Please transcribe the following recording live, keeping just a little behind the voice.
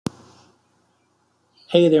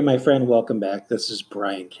Hey there, my friend. Welcome back. This is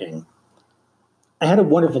Brian King. I had a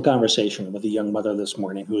wonderful conversation with a young mother this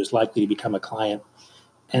morning who is likely to become a client.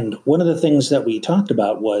 And one of the things that we talked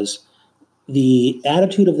about was the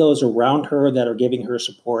attitude of those around her that are giving her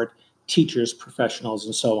support, teachers, professionals,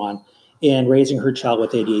 and so on, in raising her child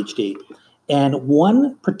with ADHD. And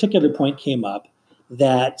one particular point came up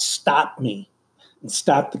that stopped me and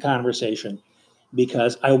stopped the conversation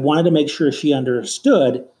because I wanted to make sure she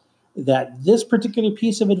understood that this particular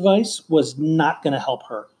piece of advice was not going to help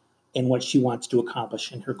her in what she wants to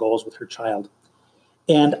accomplish in her goals with her child.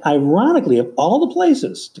 And ironically, of all the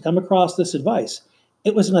places to come across this advice,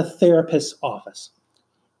 it was in a therapist's office.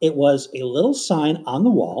 It was a little sign on the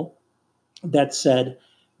wall that said,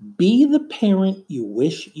 "Be the parent you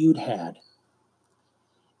wish you'd had."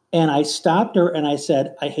 And I stopped her and I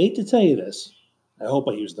said, "I hate to tell you this." I hope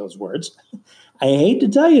I used those words. "I hate to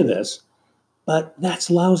tell you this, but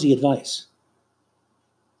that's lousy advice.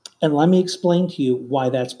 And let me explain to you why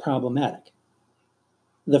that's problematic."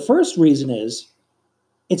 The first reason is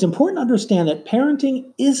it's important to understand that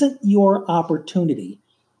parenting isn't your opportunity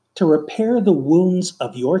to repair the wounds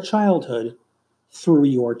of your childhood through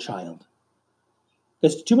your child.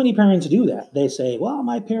 Because too many parents do that. They say, "Well,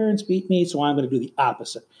 my parents beat me, so I'm going to do the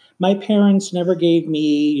opposite. My parents never gave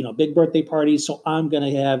me, big birthday parties, so I'm going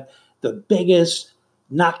to have the biggest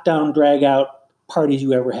knockdown, drag out parties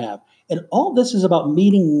you ever have." And all this is about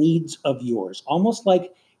meeting needs of yours, almost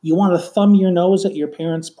like you want to thumb your nose at your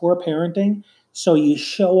parents' poor parenting, so you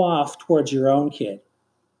show off towards your own kid.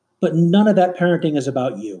 But none of that parenting is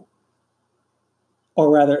about you. Or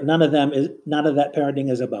rather, none of that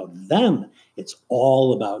parenting is about them. It's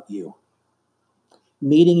all about you.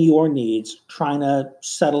 Meeting your needs, trying to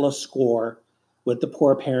settle a score with the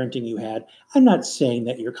poor parenting you had. I'm not saying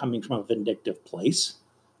that you're coming from a vindictive place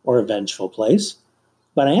or a vengeful place,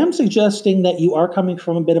 but I am suggesting that you are coming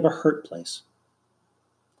from a bit of a hurt place.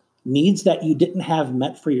 Needs that you didn't have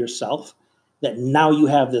met for yourself, that now you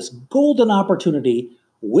have this golden opportunity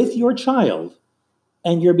with your child,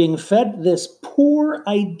 and you're being fed this poor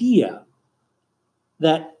idea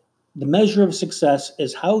that the measure of success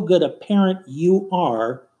is how good a parent you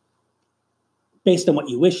are based on what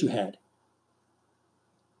you wish you had.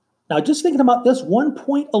 Now, just thinking about this one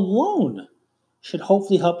point alone should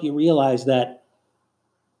hopefully help you realize that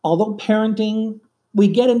although we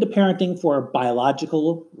get into parenting for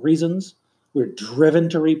biological reasons, we're driven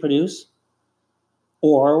to reproduce,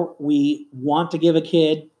 or we want to give a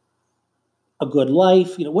kid a good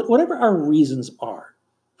life, whatever our reasons are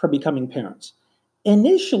for becoming parents.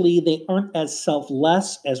 Initially, they aren't as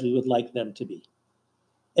selfless as we would like them to be.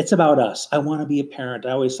 It's about us. I want to be a parent.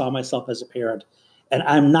 I always saw myself as a parent, and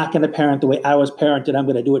I'm not going to parent the way I was parented. I'm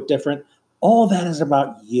going to do it different. All that is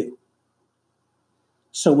about you.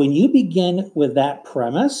 So when you begin with that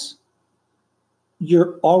premise,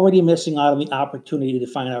 you're already missing out on the opportunity to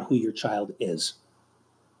find out who your child is.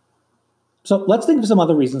 So let's think of some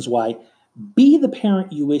other reasons why be the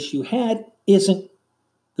parent you wish you had isn't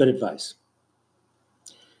good advice.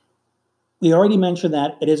 We already mentioned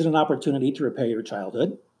that it isn't an opportunity to repair your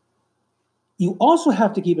childhood. You also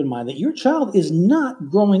have to keep in mind that your child is not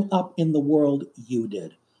growing up in the world you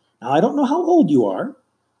did. Now, I don't know how old you are.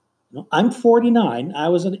 I'm 49. I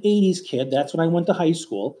was an 80s kid. That's when I went to high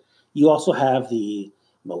school. You also have the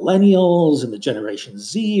millennials and the Generation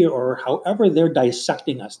Z, or however they're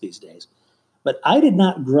dissecting us these days. But I did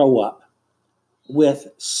not grow up with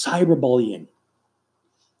cyberbullying,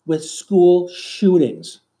 with school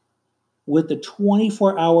shootings, with the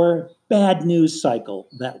 24-hour bad news cycle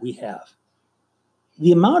that we have.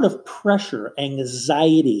 The amount of pressure,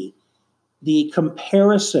 anxiety, the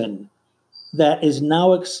comparison that is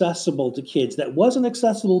now accessible to kids that wasn't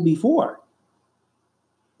accessible before.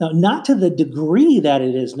 Now, not to the degree that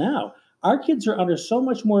it is now. Our kids are under so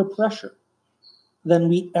much more pressure than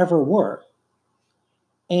we ever were.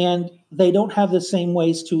 And they don't have the same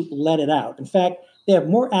ways to let it out. In fact, they have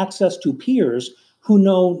more access to peers who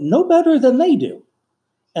know no better than they do.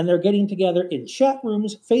 And they're getting together in chat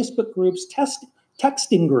rooms, Facebook groups,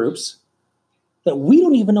 texting groups that we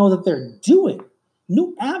don't even know that they're doing.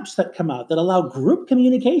 New apps that come out that allow group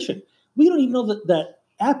communication. We don't even know that that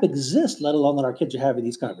app exists, let alone that our kids are having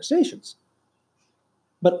these conversations.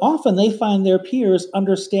 But often they find their peers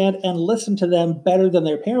understand and listen to them better than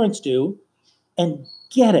their parents do and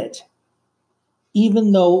get it,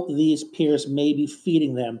 even though these peers may be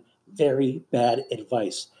feeding them very bad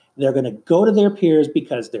advice. They're going to go to their peers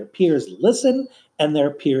because their peers listen and their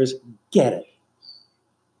peers get it.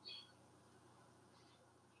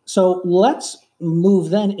 So let's move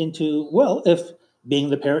then into, well, if being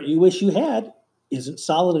the parent you wish you had isn't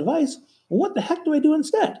solid advice. Well, what the heck do I do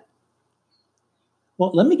instead?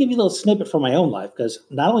 Well, let me give you a little snippet from my own life, because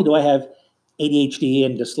not only do I have ADHD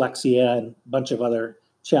and dyslexia and a bunch of other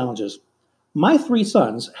challenges, my 3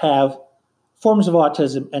 sons have forms of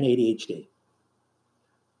autism and ADHD.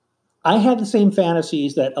 I had the same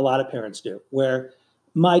fantasies that a lot of parents do, where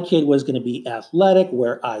my kid was going to be athletic,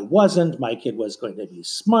 where I wasn't. My kid was going to be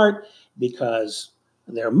smart because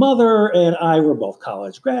their mother and I were both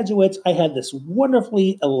college graduates. I had this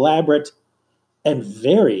wonderfully elaborate and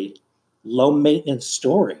very low maintenance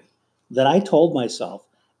story that I told myself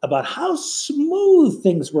about how smooth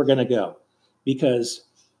things were going to go because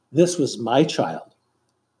this was my child.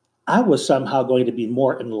 I was somehow going to be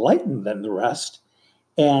more enlightened than the rest.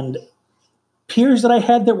 And peers that I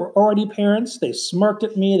had that were already parents, they smirked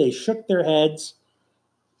at me, they shook their heads,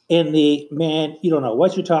 and man, you don't know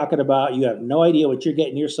what you're talking about. You have no idea what you're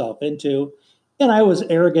getting yourself into. And I was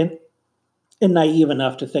arrogant and naive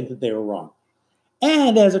enough to think that they were wrong.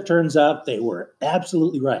 And as it turns out, they were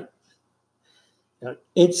absolutely right.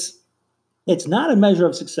 It's not a measure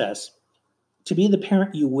of success to be the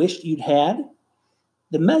parent you wished you'd had.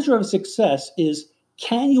 The measure of success is,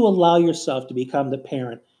 can you allow yourself to become the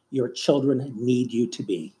parent your children need you to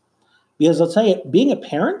be? Because I'll tell you, being a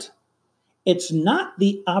parent, it's not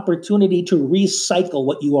the opportunity to recycle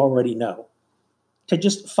what you already know, to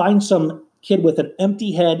just find some kid with an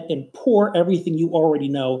empty head and pour everything you already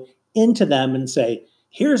know into them and say,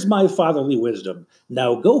 here's my fatherly wisdom.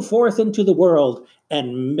 Now go forth into the world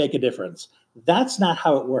and make a difference. That's not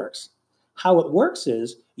how it works. How it works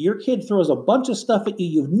is your kid throws a bunch of stuff at you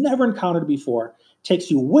you've never encountered before, takes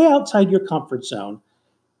you way outside your comfort zone,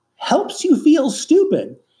 helps you feel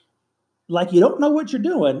stupid, like you don't know what you're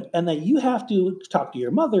doing, and then you have to talk to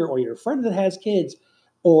your mother or your friend that has kids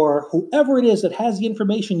or whoever it is that has the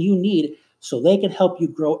information you need so they can help you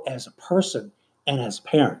grow as a person and as a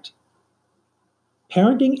parent.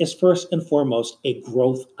 Parenting is first and foremost a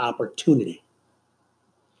growth opportunity.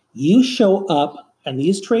 You show up, and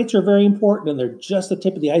these traits are very important, and they're just the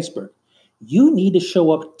tip of the iceberg. You need to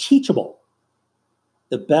show up teachable.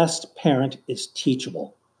 The best parent is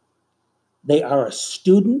teachable. They are a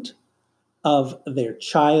student of their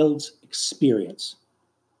child's experience,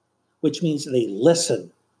 which means they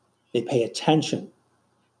listen, they pay attention,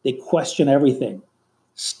 they question everything,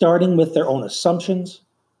 starting with their own assumptions,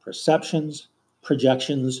 perceptions,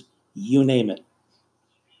 projections, you name it.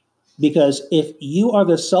 Because if you are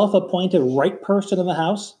the self-appointed right person in the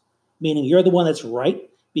house, meaning you're the one that's right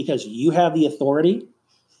because you have the authority,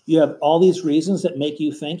 you have all these reasons that make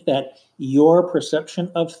you think that your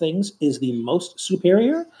perception of things is the most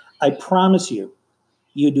superior, I promise you,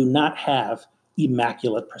 you do not have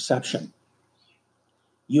immaculate perception.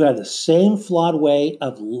 You have the same flawed way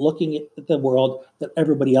of looking at the world that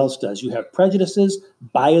everybody else does. You have prejudices,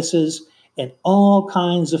 biases, and all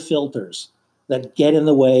kinds of filters that get in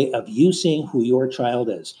the way of you seeing who your child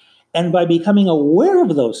is. And by becoming aware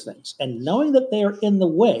of those things and knowing that they are in the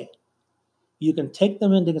way, you can take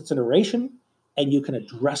them into consideration and you can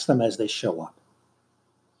address them as they show up,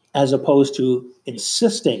 as opposed to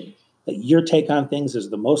insisting that your take on things is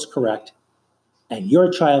the most correct and your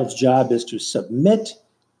child's job is to submit,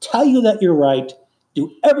 tell you that you're right, do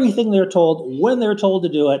everything they're told when they're told to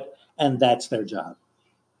do it, and that's their job.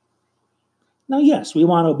 Now, yes, we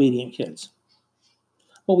want obedient kids,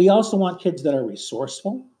 but we also want kids that are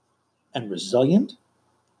resourceful and resilient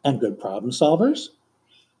and good problem solvers.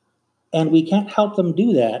 And we can't help them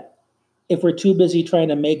do that if we're too busy trying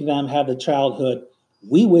to make them have the childhood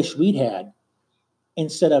we wish we'd had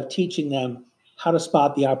instead of teaching them how to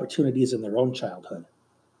spot the opportunities in their own childhood.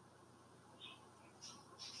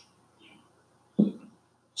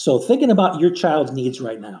 So thinking about your child's needs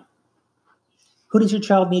right now, who does your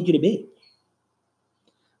child need you to be?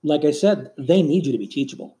 Like I said, they need you to be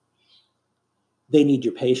teachable. They need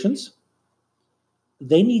your patience.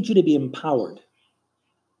 They need you to be empowered.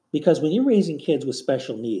 Because when you're raising kids with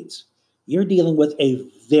special needs, you're dealing with a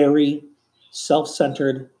very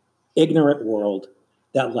self-centered, ignorant world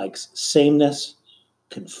that likes sameness,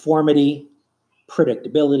 conformity,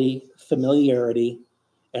 predictability, familiarity,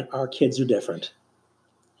 and our kids are different.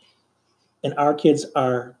 And our kids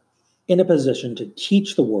are in a position to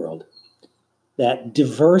teach the world that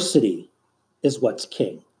diversity is what's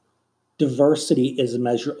king. Diversity is a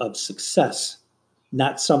measure of success,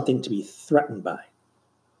 not something to be threatened by.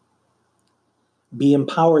 Be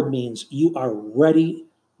empowered means you are ready,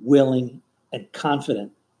 willing, and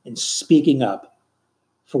confident in speaking up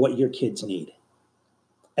for what your kids need.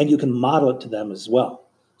 And you can model it to them as well,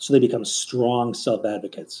 so they become strong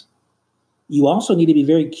self-advocates. You also need to be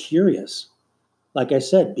very curious. Like I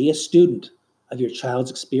said, be a student of your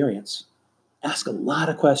child's experience. Ask a lot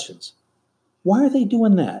of questions. Why are they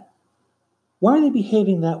doing that? Why are they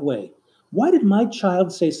behaving that way? Why did my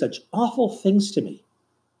child say such awful things to me?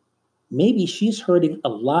 Maybe she's hurting a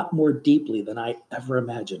lot more deeply than I ever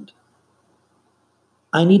imagined.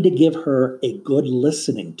 I need to give her a good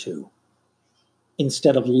listening to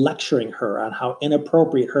instead of lecturing her on how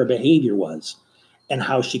inappropriate her behavior was and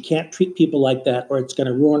how she can't treat people like that or it's going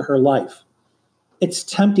to ruin her life. It's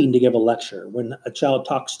tempting to give a lecture when a child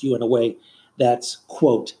talks to you in a way that's,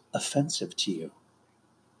 quote, offensive to you.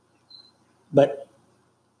 But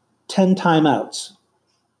 10 timeouts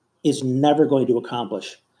is never going to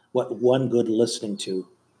accomplish what one good listening to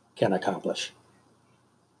can accomplish.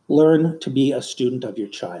 Learn to be a student of your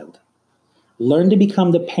child. Learn to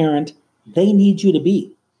become the parent they need you to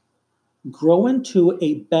be. Grow into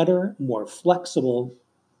a better, more flexible,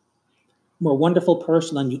 more wonderful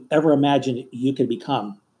person than you ever imagined you could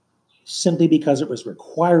become, simply because it was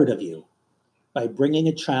required of you by bringing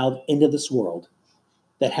a child into this world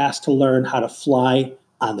that has to learn how to fly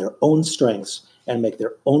on their own strengths and make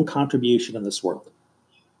their own contribution in this world.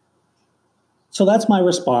 So that's my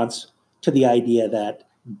response to the idea that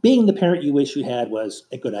being the parent you wish you had was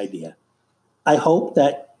a good idea. I hope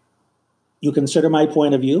that you consider my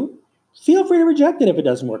point of view. Feel free to reject it if it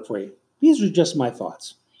doesn't work for you. These are just my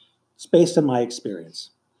thoughts. It's based on my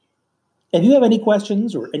experience. If you have any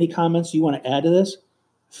questions or any comments you want to add to this,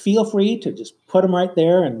 feel free to just put them right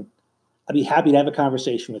there, and I'd be happy to have a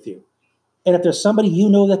conversation with you. And if there's somebody you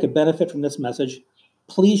know that could benefit from this message,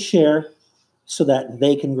 please share so that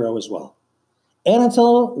they can grow as well. And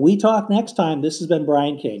until we talk next time, this has been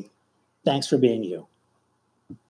Brian King. Thanks for being you.